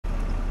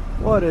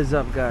What is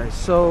up, guys?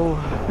 So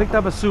picked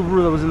up a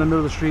Subaru that was in the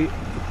middle of the street.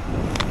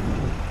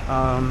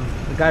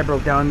 The guy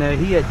broke down there.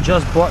 He had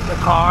just bought the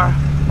car.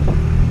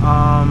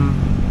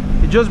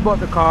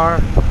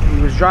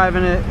 He was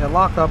driving it. It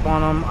locked up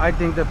on him. I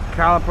think the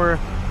caliper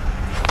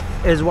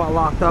is what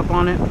locked up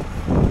on it,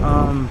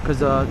 because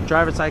the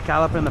driver's side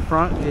caliper in the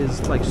front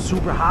is like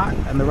super hot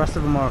and the rest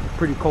of them are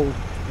pretty cold.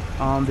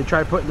 They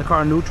tried putting the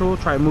car in neutral,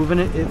 tried moving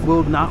it. It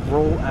will not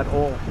roll at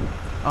all,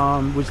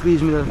 which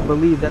leads me to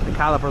believe that the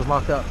caliper is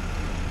locked up.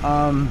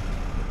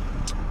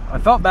 I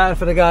felt bad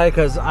for the guy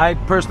because I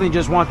personally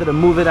just wanted to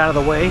move it out of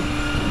the way,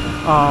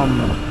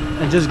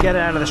 and just get it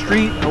out of the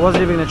street. I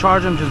wasn't even going to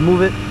charge him, just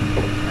move it.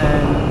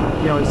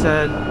 And you know, he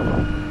said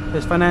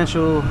his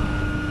financial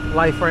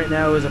life right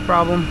now is a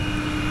problem.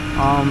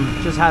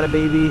 Just had a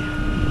baby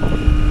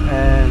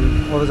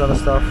and all this other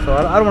stuff, so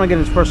I don't want to get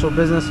into personal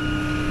business.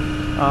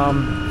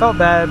 Felt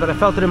bad, but I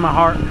felt it in my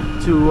heart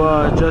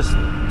to just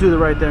do the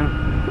right thing,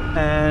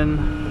 and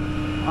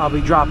I'll be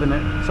dropping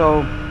it.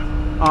 So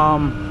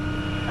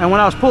and when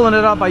I was pulling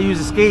it up, I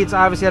used the skates.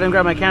 Obviously I didn't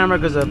grab my camera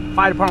because the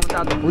fire department was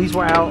out, the police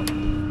were out.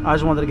 I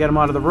just wanted to get him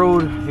out of the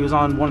road. He was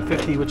on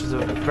 150, which is a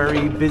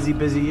very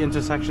busy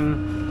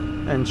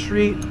intersection and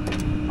street.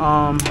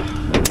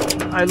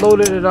 I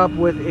loaded it up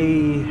with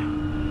a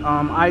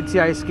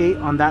ITI skate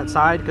on that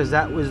side because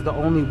that was the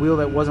only wheel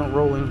that wasn't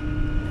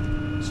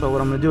rolling. So what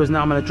I'm going to do is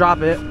now I'm going to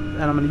drop it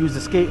and I'm going to use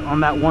the skate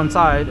on that one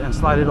side and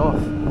slide it off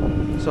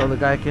so the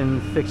guy can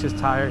fix his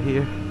tire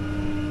here.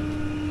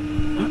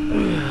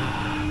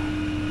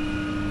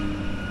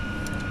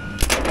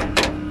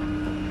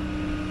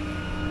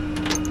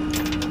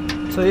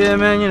 So yeah,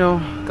 man, you know,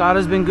 God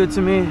has been good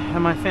to me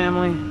and my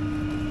family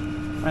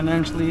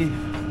financially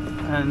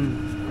and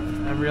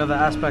every other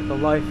aspect of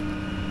life.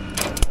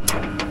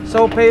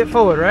 So pay it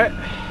forward, right?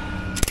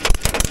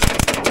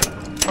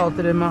 Felt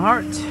it in my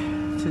heart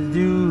to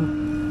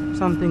do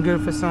something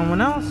good for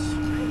someone else.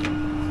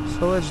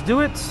 So let's do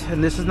it.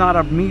 And this is not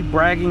a me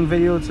bragging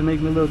video to make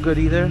me look good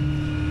either.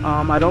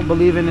 I don't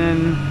believe in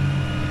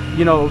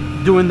you know,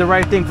 doing the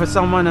right thing for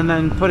someone and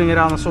then putting it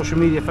out on social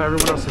media for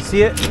everyone else to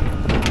see it.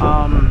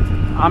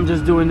 I'm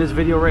just doing this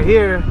video right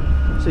here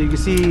so you can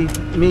see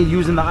me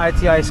using the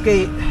ITI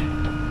skate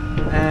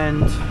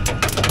and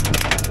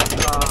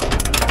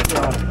you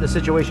know, the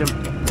situation.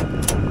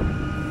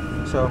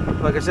 So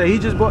like I said, he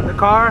just bought the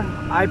car.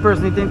 I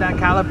personally think that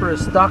caliper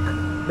is stuck.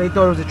 They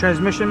thought it was a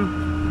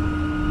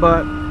transmission,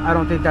 but I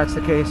don't think that's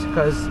the case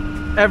because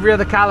every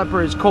other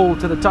caliper is cold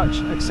to the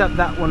touch except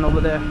that one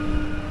over there.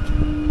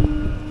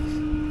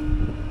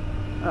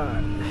 All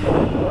right.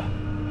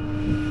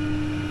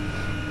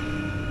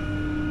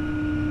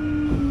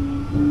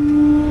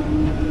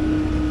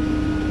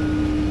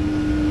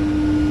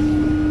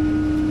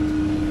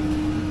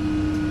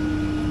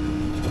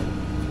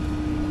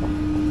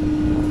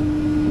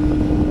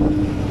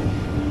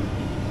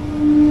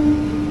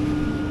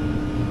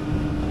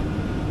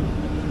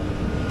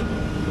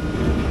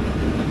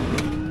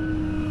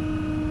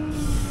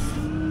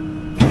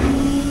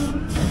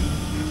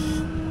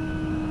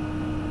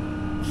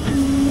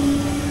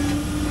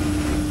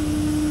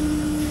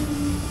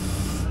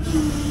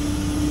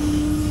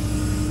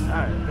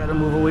 Gotta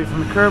move away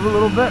from the curb a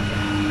little bit.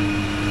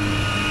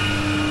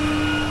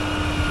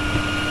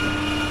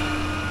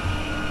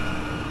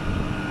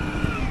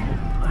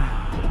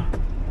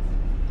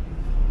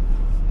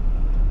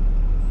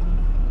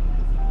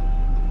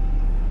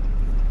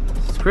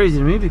 It's crazy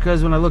to me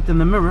because when I looked in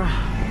the mirror,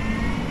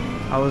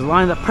 I was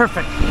lined up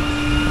perfect.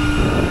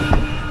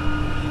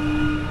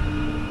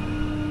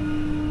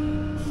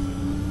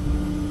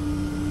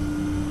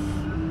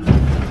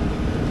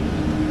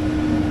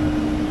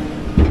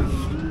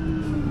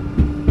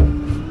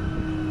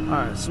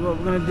 Alright, so what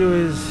we're going to do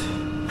is,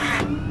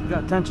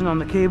 got tension on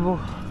the cable.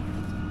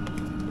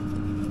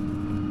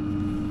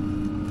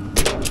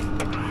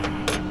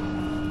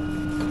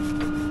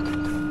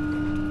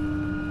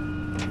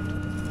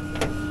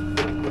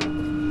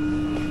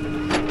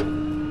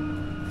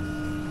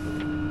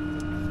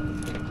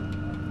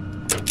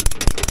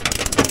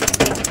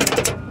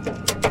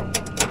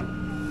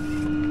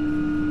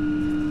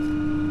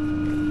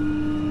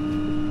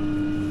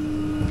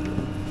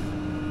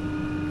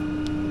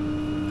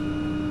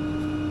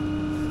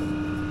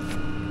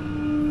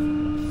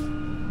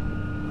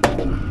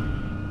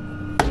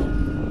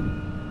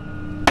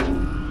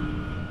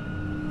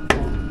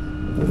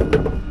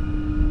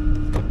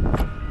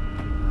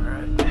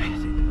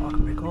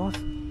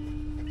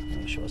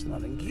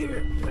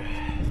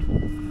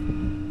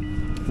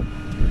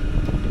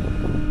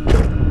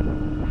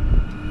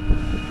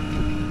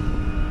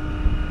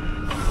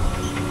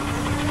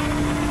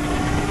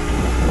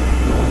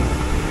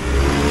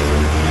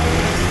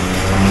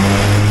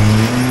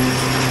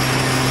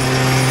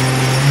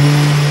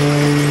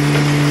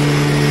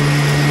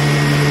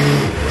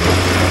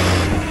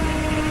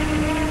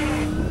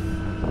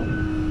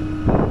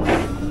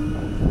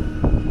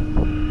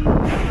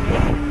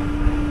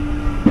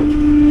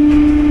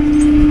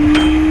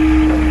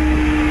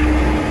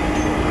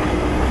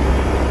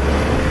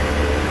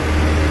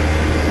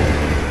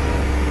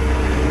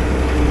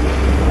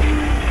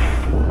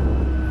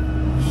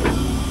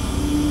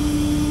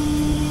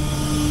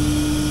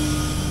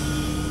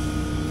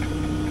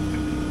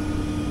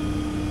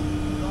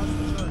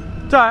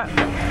 It's all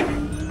right.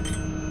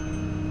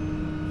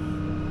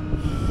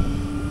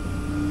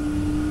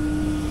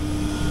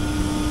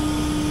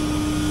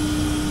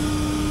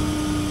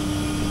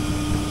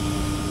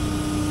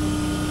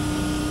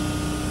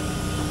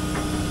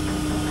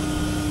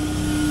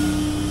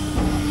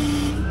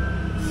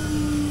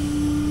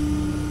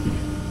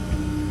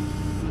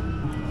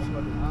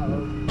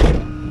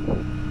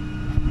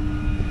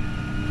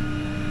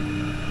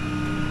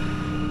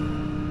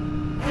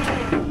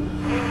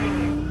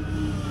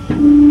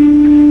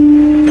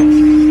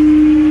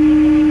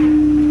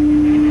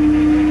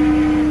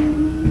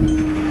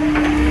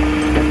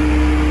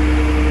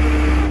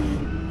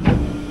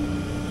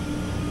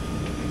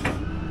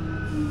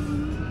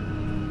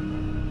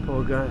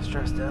 Poor guy,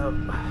 stressed out.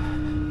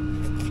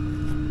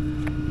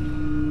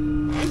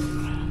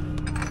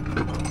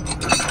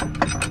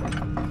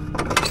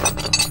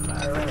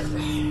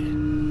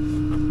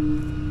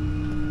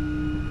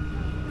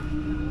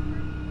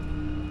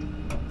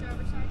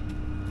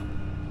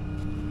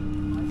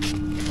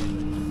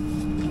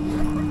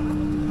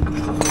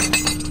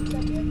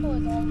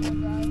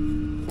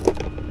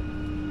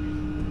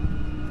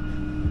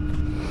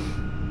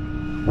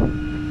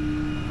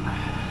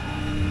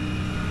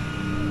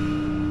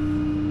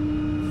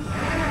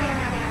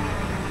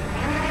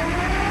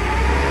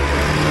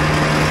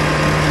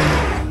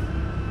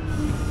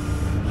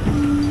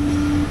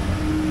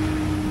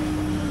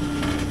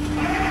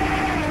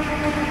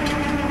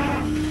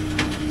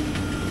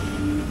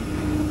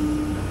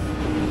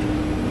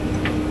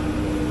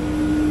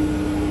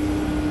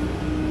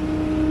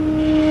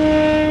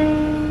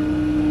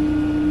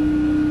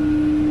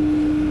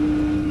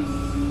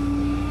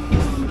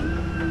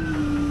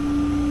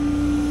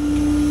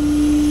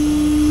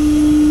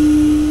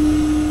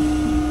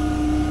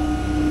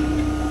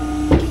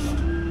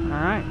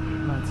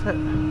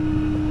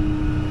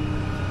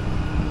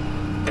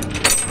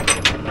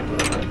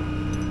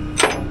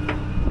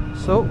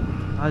 So,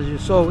 as you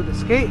saw with the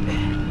skate,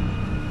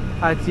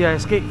 ITI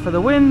skate for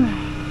the win.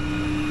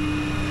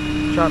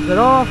 Chopped it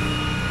off,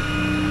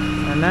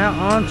 and now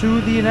on to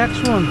the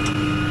next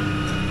one.